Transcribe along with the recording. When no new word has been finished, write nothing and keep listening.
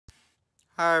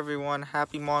Hi everyone,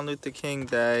 happy Martin Luther King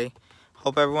Day.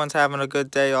 Hope everyone's having a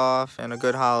good day off and a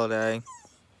good holiday.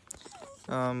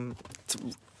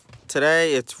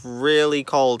 Today it's really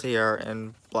cold here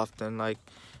in Bluffton. Like,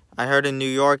 I heard in New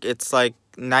York it's like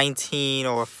 19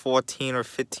 or 14 or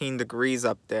 15 degrees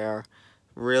up there.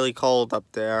 Really cold up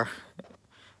there.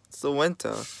 It's the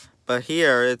winter. But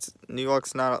here, New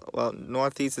York's not, well,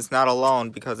 Northeast is not alone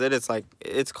because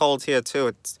it's cold here too.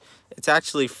 It's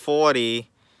actually 40.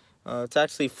 It's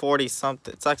actually 40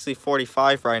 something. It's actually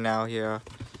 45 right now here,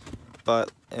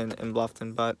 but in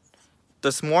Bluffton. But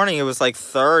this morning it was like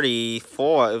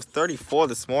 34. It was 34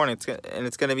 this morning. And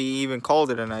it's gonna be even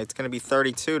colder tonight. It's gonna be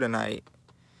 32 tonight.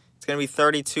 It's gonna be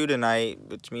 32 tonight,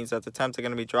 which means that the temps are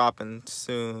gonna be dropping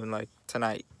soon, like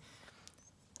tonight.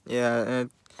 Yeah,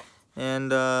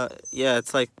 yeah,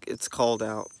 it's cold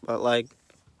out, but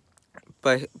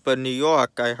but New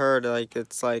York, I heard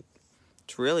it's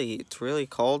really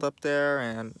cold up there,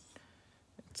 and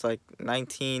it's like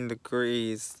 19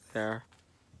 degrees there.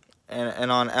 And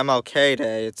on MLK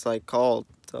Day, it's like cold.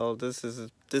 So this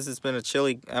has been a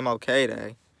chilly MLK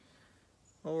Day.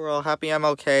 Overall, happy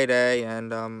MLK Day,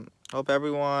 and hope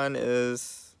everyone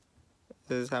is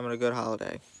having a good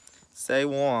holiday. Stay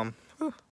warm. Whew.